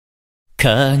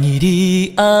限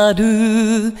りあ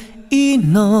る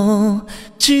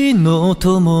命の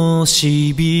灯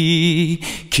火、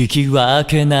聞き分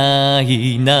けな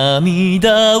い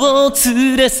涙を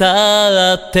連れ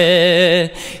去っ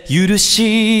て許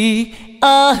し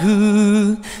合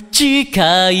う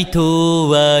近い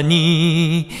永遠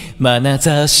に眼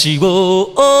差し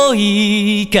を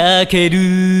追いかける。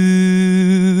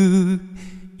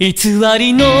偽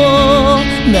りの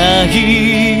な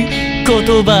い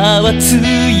言葉は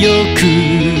強く、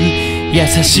優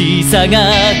しさ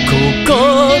が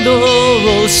心を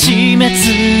締め付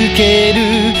ける。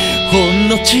ほん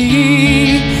の小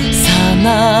さ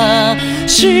な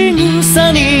仕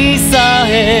草にさ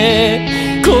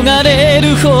え焦がれ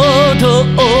るほど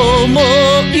思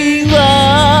い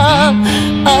は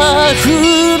溢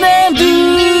れる。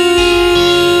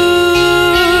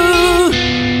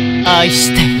愛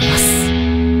しています。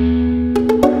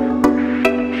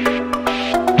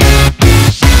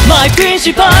マイプリン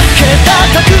シパル、気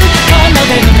高く奏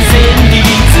でる旋律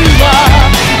は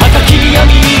赤き闇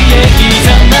へいざ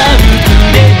なうプ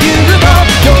レビューと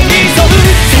寄り添う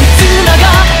切なが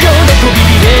喜び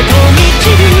へと満ち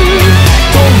る。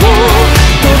この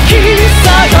時さ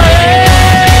え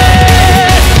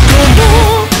この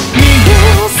身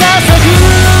を捧ぐ。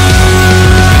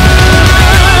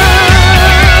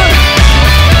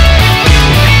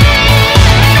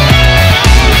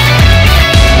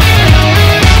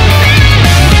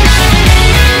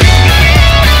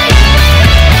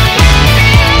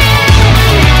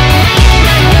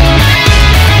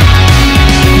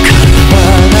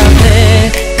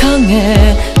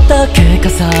だけ重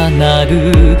な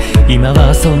る今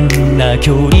はそんな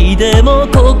距離でも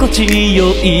心地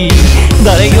よい。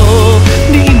誰よ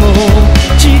りも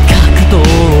近く遠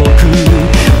く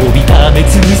帯びた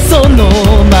熱その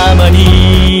まま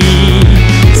に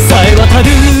さえ渡る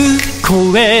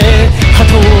声、鳩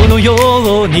のよ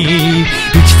うに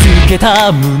打ちつけ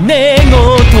た胸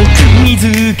ごと釘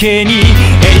付けに襟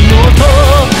を閉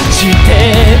じて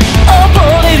溺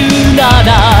れるなら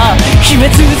秘め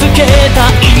続けた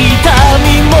痛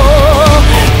みも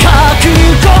覚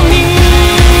悟に。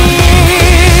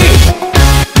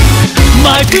マ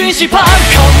イプリンシパル、過熱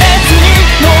に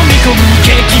飲み込む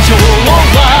劇場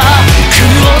は苦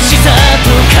しさと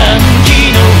歓喜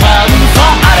のファンファ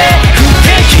ーレ。不敵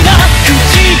な唇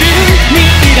に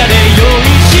いられ酔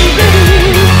いしぶる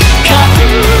完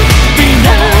美な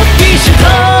美酒と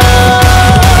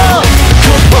こ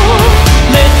ぼ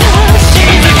れた雫。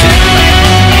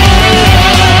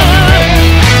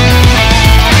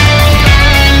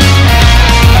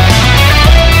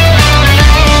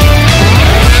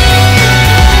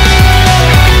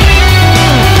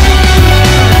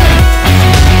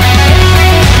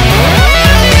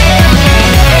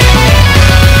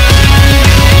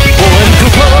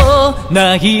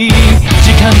ない時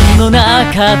間の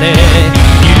中で揺る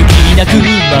ぎなくま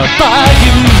ば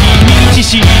ゆい道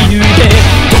しるべ、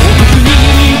遠くに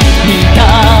見た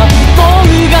僕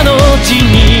がの地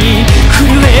に震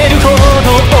えるほ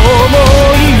ど思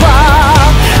いは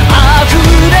溢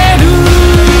れる。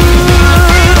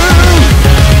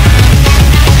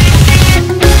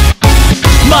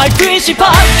マイプリンシパ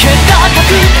ル、気高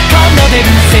く奏でる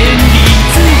旋律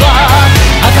は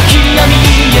赤き闇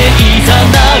へいざな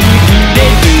うプレ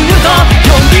ビューと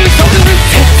寄り添う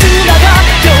切なが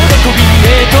喜び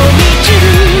へと満ちる。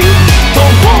遠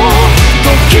時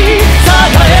さ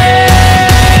え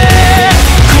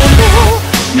この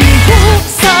身を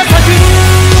捧ぐ。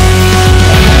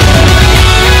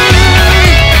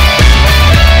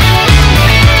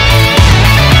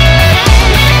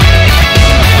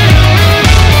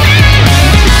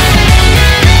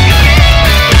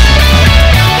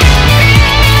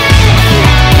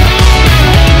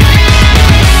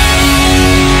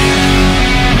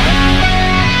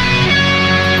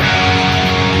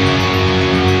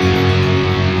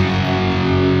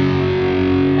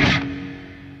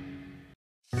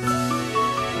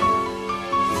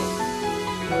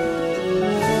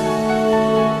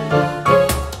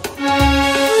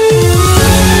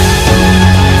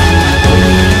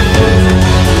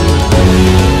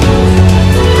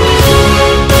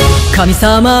神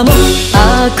様も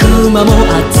悪魔も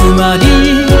集まり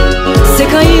世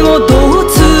界をどう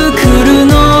作る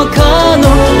のかの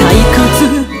退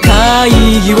屈会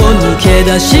議を抜け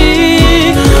出し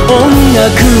音楽を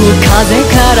風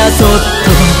からそっ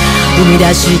と生み出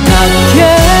したっけ。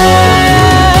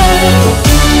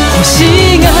星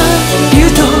がゆ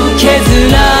と削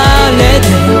られて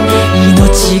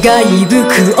命が息吹く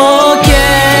オーケ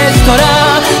ストラ。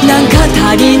なんか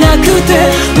足りなくて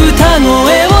歌声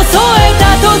を添えた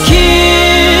時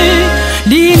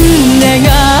輪廻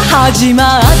が始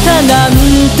まったなん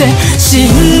て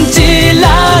信じら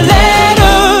れる。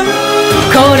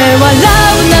これはラ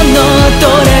ブなの、ど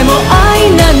れも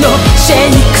愛なの。シェ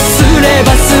イクすれ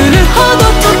ばするほど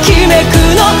ときめく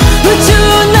の。夢中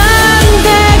なん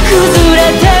で崩れ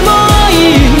ても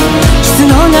いい、キス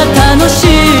のが楽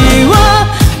しいわ。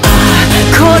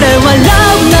これはラ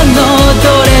ブなの、ど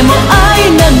れも愛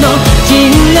なの。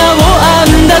銀河を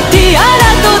編んだティアラ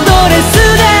とドレス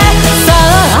で、さ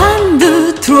あアンドゥ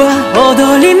トゥア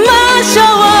踊りましょう。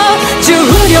重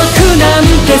力なん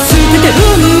て捨てて運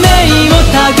命を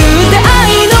手繰って愛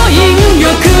の引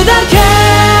力だけ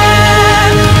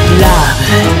ラ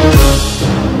ブ。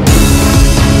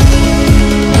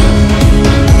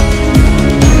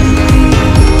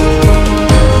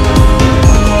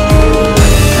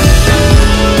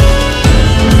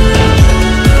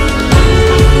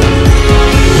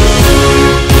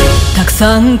たく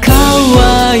さん可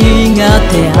愛がっ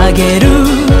てあげる。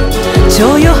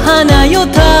蝶よ花よ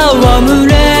戯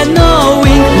れのウィ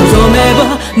ン、望めば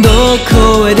ど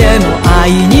こへでも会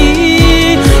い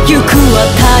に行くわ。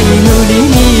タイムリ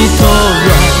ミットは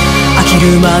飽き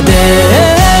るまで。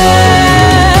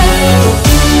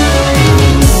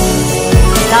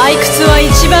退屈は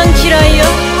一番嫌いよ。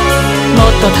も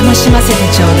っと楽しませて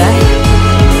ちょうだい。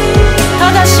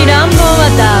ただし乱暴は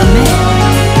ダメ。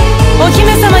お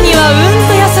姫様にはうん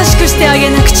と優しくしてあげ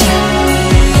なくちゃ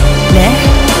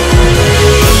ね。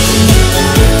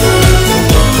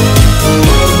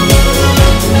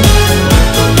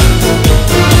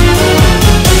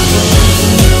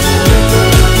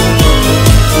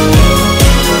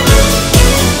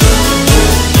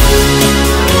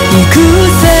幾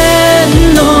千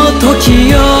の時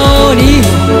よりも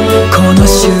この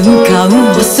瞬間を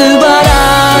素晴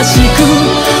らしく、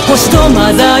星と混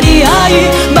ざり合い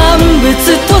万物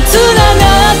とつなが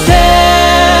って、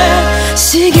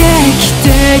刺激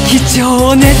的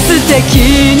情熱的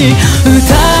に歌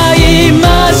い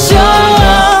ましょ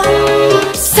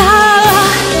う。さあ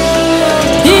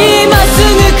今す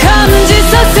ぐ感じ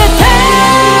させて。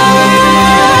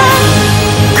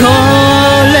こ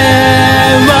れ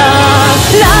は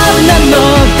ラブなの、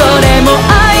どれも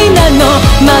愛なの。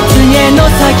まつげの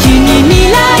先に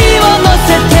未来を乗せ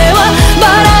てはバ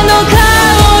ラの香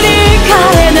り枯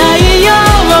れないよ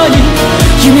うに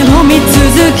夢を見続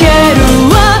ける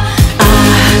わ。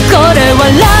これは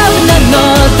ラブなの、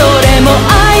どれも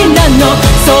愛なの。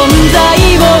存在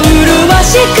を麗し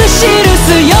く記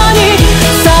すように。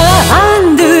さあア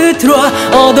ンドゥトゥロ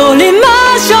踊りま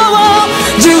しょう。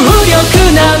重力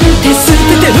なんて捨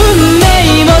てて運命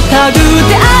を手繰っ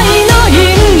て愛の引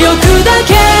力だけ。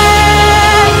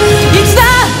いつだっ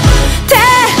て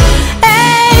永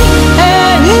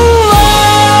遠を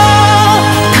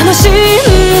楽しん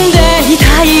でいた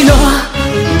いの。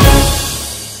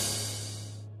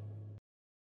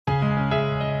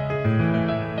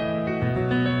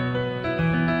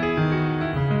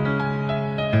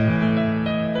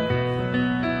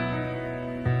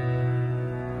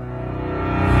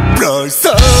Bright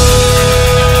side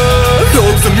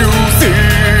of the music、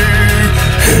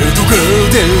 ヘッドが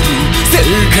出る世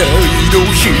界の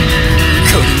光。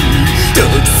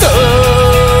Dark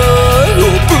side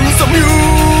of the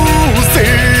music、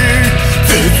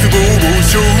 絶望を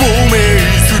証明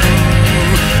する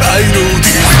愛のデ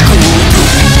ィスコード。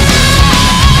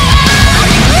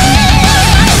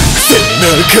背中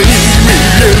に見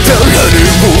えた羽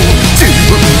を自分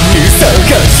に探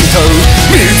した。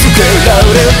見つけら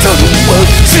れたのは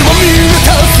血まみれた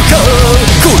スカー。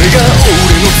これが俺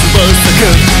の翼か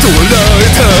と笑え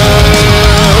た。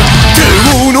手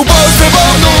を伸ばせば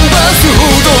伸ばすほ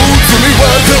ど罪は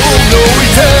遠の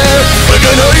いて、儚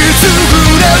い償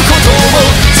うことも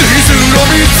事実の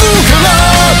みつから。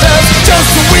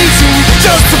 Just with you,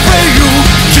 just play you、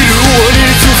 昼終わり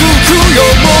続くよ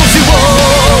文字を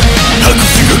拍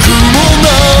手が雲な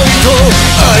いと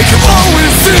I can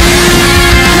always see。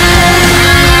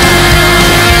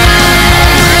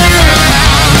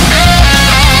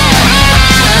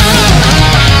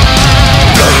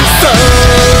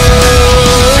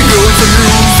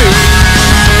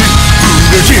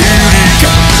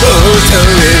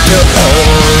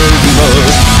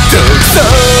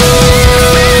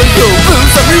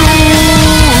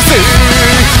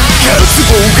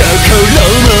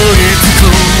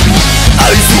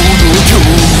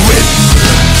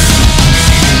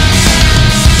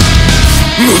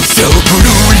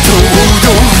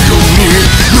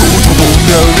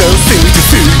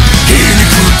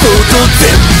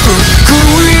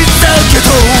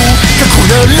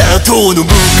との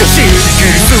昔に気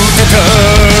づいてた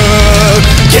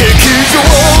劇場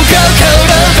が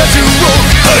体中を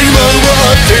這い回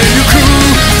ってゆく。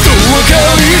そう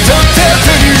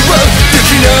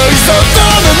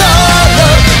なら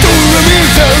ドラミ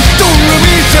ちゃんドラ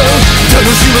ミちゃん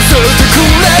楽しませてく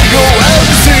れよ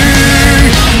MC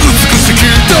美しき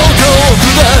道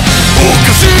具で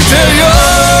犯してよ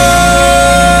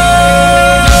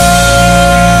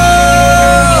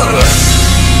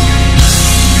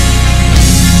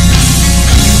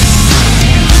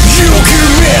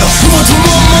まとま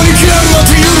んまに消えるなん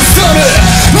て許さね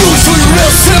えもう一人ラ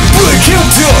ッセブレイキャッ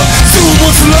トそうま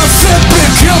ずラッセブレ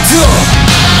イキャット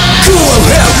Go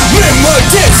ahead 目巻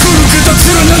いて古けた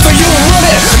面なんか言わ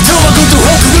ねえタバコと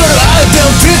白なら I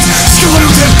doubt it しかも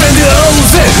てっぺんで会おう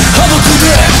ぜハドクで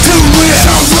Do it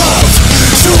Show that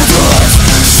Show that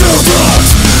Show that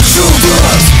Show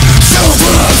that Show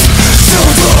that Show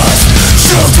that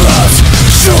Show that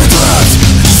Show that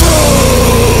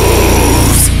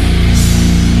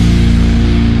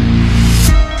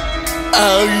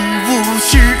愛を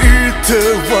知って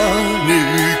は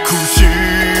憎し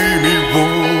みを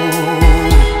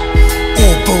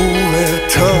覚え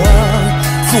た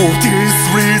For this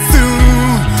reason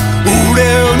俺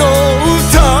の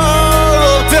歌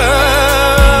で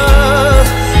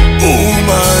お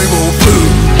前もぶ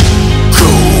っ壊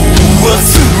す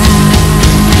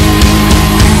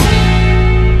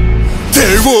手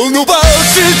を伸ば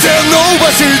して伸ば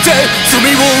して罪を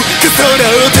重ね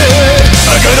て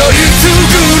儚い償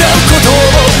うこと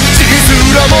も地図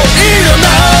らもいらな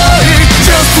い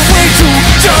Just way to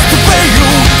just pay you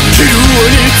昼間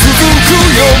に続く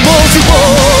よ文字を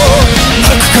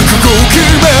吐く覚悟を決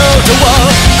めたわ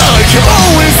I can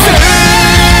always say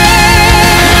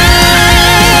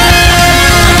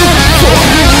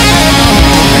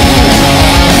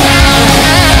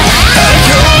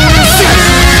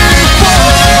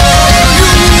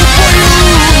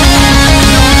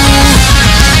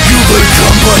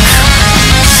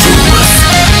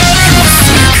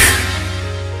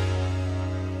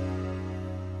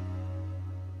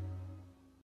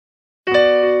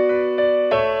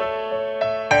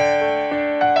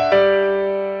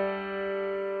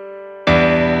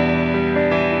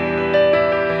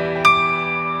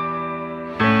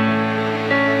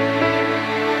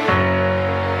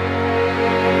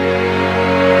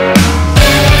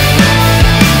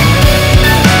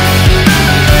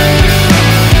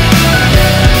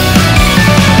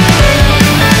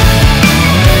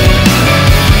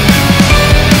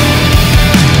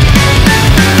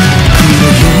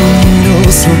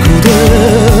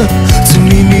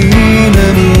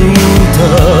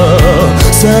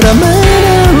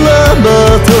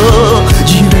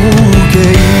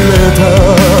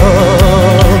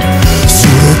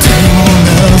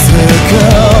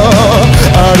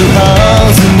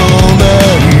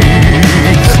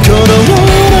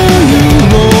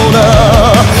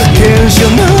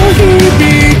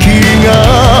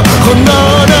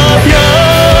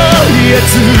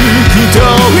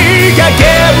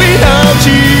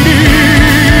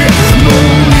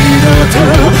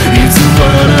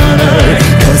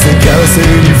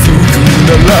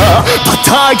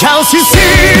I can see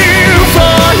for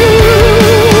you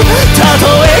たと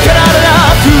え体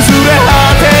が崩れ果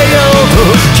てようと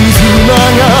絆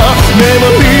がメモ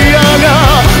リア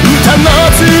が歌の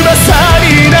翼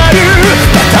になる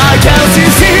But I can see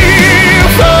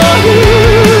for you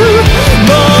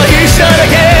もう一緒だ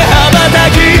け羽ば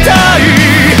たきたい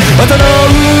音の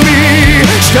海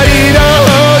光の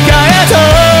丘へと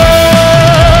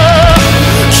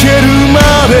消えるま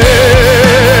で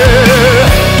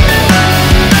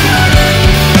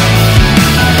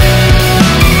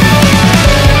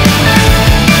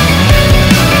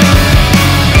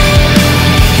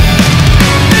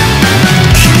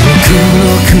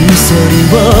鎖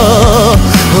は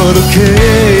ほどけ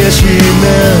やしな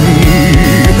い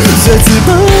絶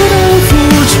望の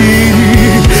淵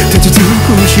に立ち尽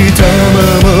くしたま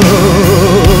ま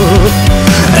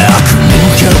悪夢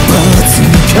か罰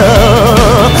か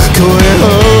声を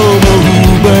も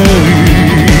奪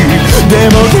いで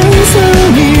も現在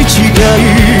に違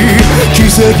い奇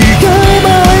跡が舞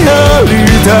い降り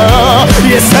た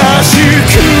優し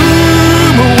く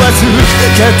思わず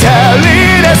語り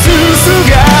出す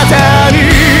姿に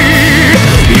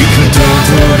幾度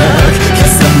となく重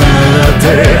なって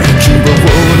希望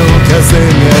の風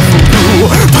が吹く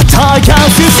But I can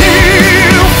see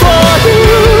for you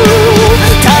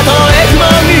たとえ不満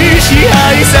に支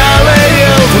配され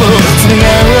ようとも繋が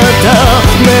った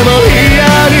メモリア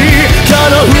にこ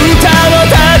の歌の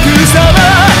たくさま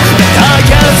But I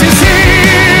can see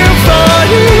for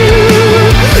you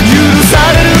許さ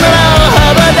れるなら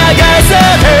羽ばたかせ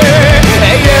て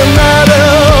永遠な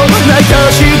る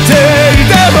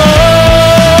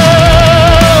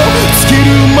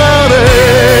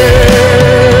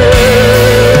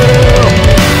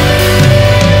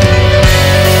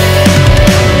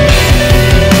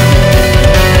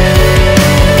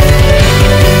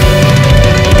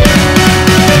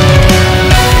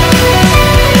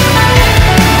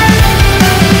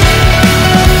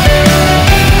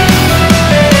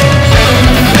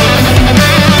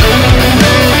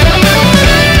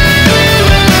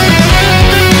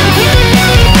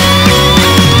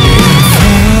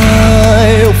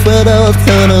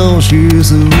静か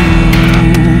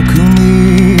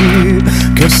に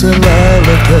課せられ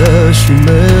た使命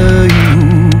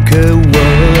受け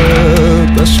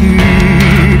渡し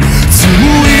紡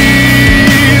い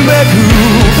でく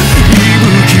息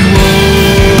吹を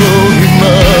今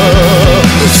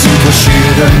少し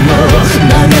でも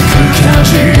長く感じ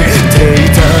て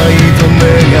いたいと願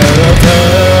った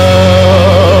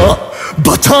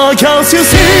But I can't see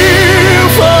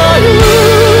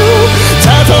fireた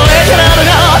とえ体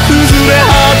が崩れ果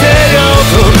てよう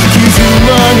と絆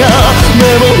がメ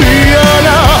モリアが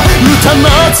歌の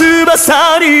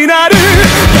翼になる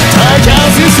But I can't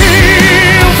see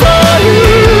fire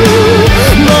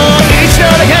もう一度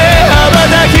だけ羽ば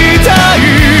たきたい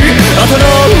後の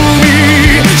海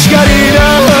光の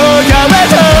壁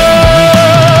と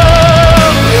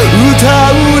歌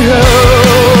うよ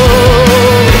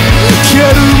消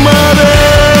えるまで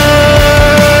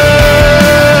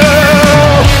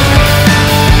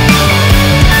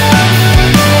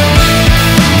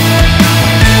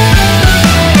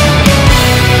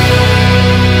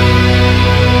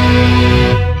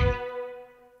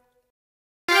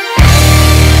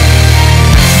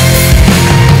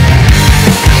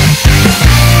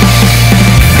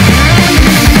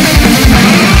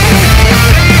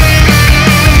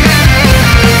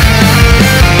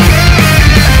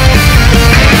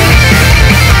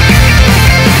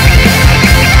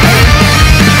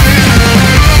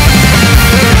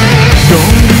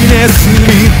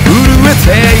に震え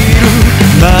ている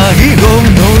迷子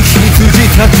の羊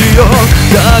たちよ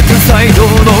ダークサイドの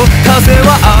風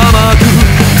は甘く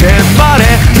手まれ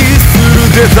キする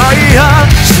デザイア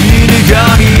死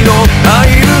神のア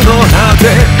イルの果て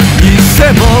偽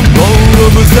物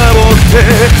をむさぼって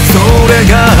それ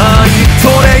が愛そ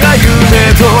れが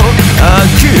夢と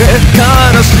呆れ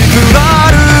悲しくな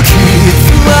る傷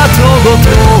跡ごと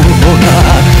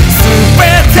が全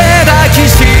て抱き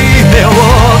しめよ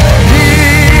う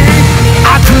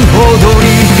悪ほどに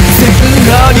千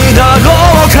賀になろ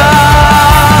うか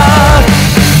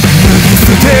脱ぎ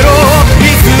捨てろ偽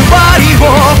り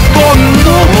を煩悩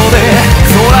で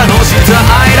空の下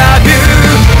I love you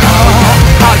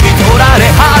剥ぎ取られ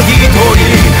剥ぎ取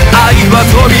り愛は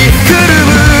飛び狂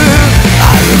う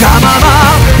あるがま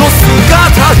まの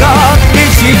姿が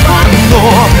一番の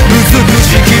美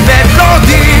しきメロ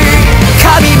ディー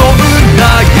神も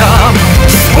悩む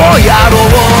そうやろ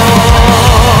う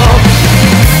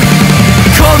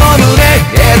この胸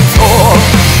へと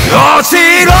落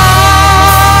ちろ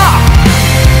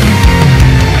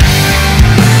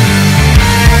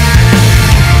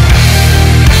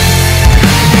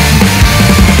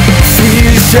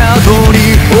シャドウ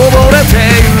に溺れて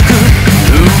ゆく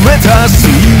埋めた刺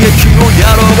激を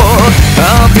やろう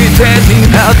アンティテーテ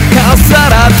ィな重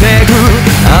なってく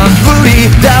あぶり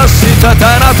出した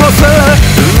タナトス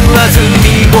上積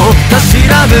みをたし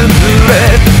なむ群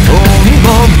れ本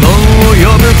物を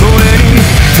呼ぶ声に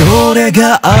どれ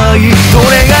が愛ど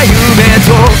れが夢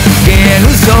と幻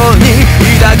想に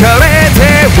抱かれ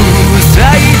て塞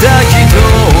いだ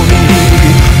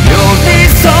瞳寄り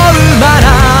添う眼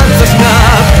差し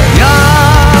が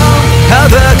裸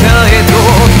へと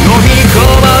飲み込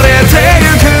まれて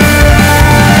ゆく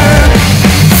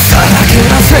さらけ出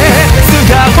せ素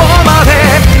顔まで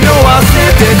酔わせ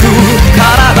てく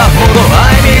体ほど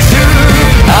愛にする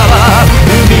泡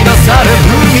生み出され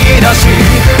生み出し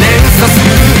連鎖す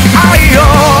る愛を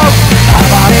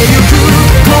暴れゆく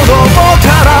鼓動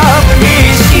から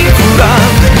意識不乱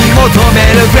に求め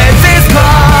るクレイジースカ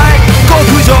イ極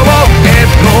上へ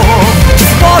のキス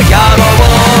をやろ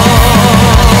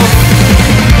う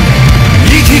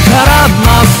息からま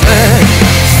せ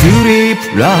スリー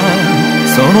プラン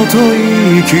その吐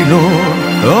息の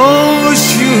報酬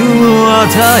を与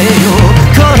えよう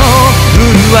この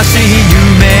麗しい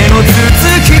夢の続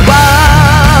きは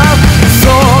そ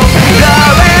うだ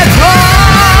れと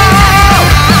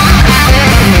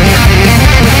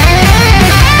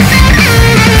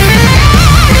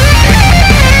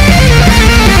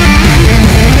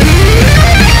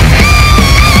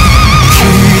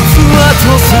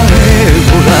とさえ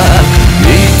ほら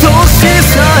愛し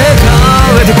さえ変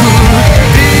えてく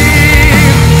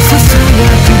ささや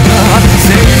くが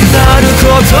聖なる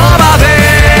言葉で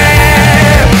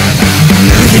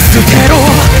脱ぎ捨てろ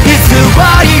偽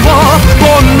りを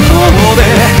煩悩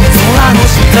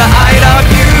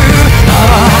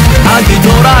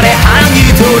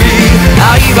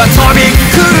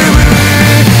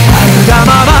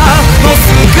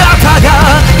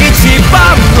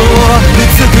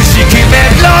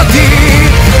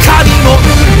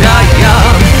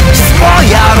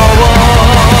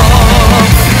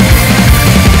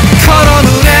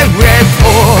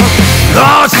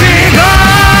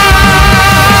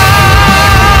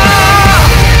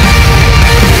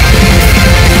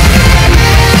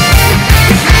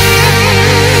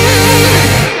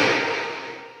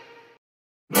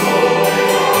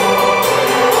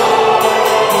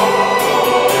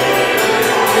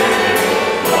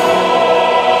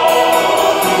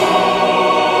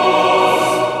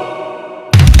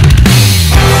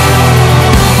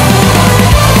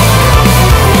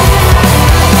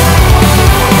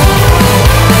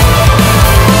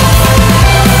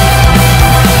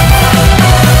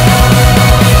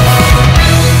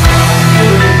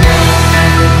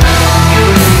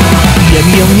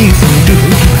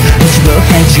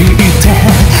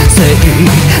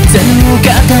全の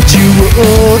形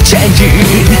をチェンジ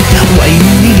ワイン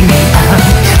に合う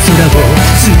空を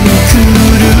作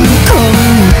るこ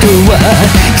とは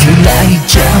嫌い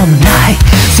じゃない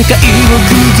世界を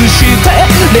崩して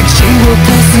歴史を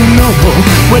足すのも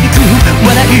悪く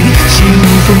はないシン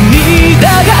フォニーだ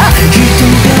が人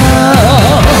が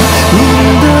生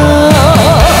んだ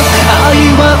愛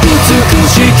は美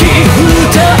しき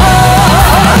歌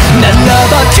なら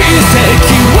ば奇跡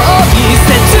を見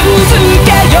せ続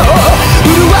けよう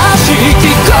麗しき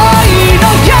恋の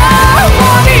よ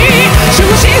うに終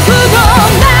止符の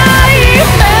ない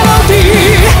メロディ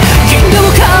ー銀河を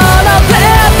奏で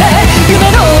て夢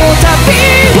の旅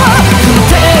をこの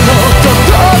手の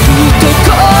届くと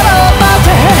ころま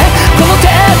でこの手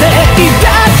で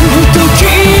抱く時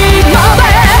まで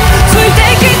ついて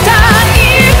きたい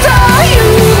とい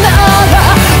うなら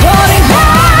俺は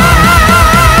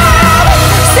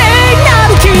聖な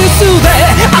るキスで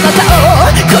あなた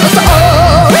を殺そ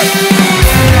う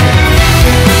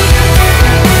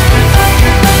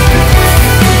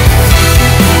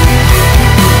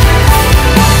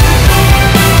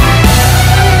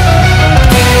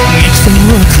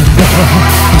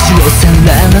星をさ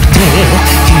らって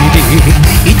日々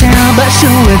いた場所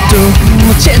へと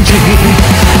チェンジ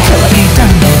乾いた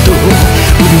喉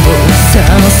潤さ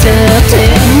せて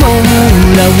も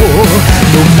らおう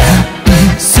ロマ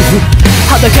ンス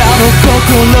裸の心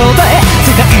で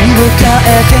世界を変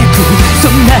えてくそ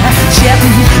んなジェン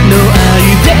のアイ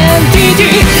デンティテ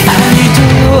ィ愛と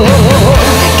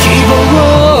希望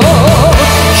を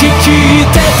引き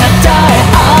手たたえ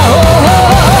合お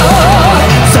う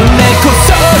それこ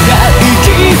そが息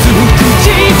づく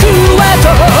軸へと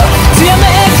艶め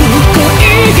く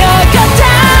恋が語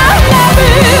らぶ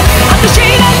果てし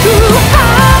なく放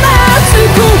つ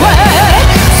声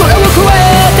空を越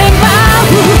えて舞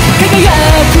う輝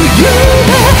く夢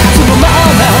そのま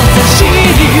ま雑誌に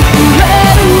触れ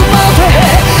るまで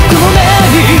この目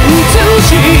に映し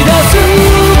出す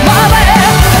まで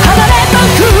離れた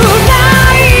くな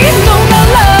いのな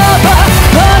らば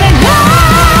我ら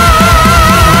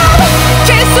キ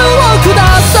スをくだ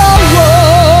さい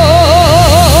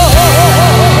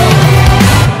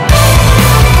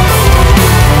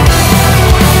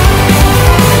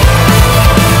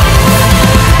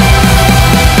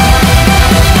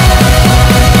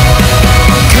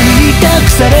紙に隠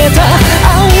された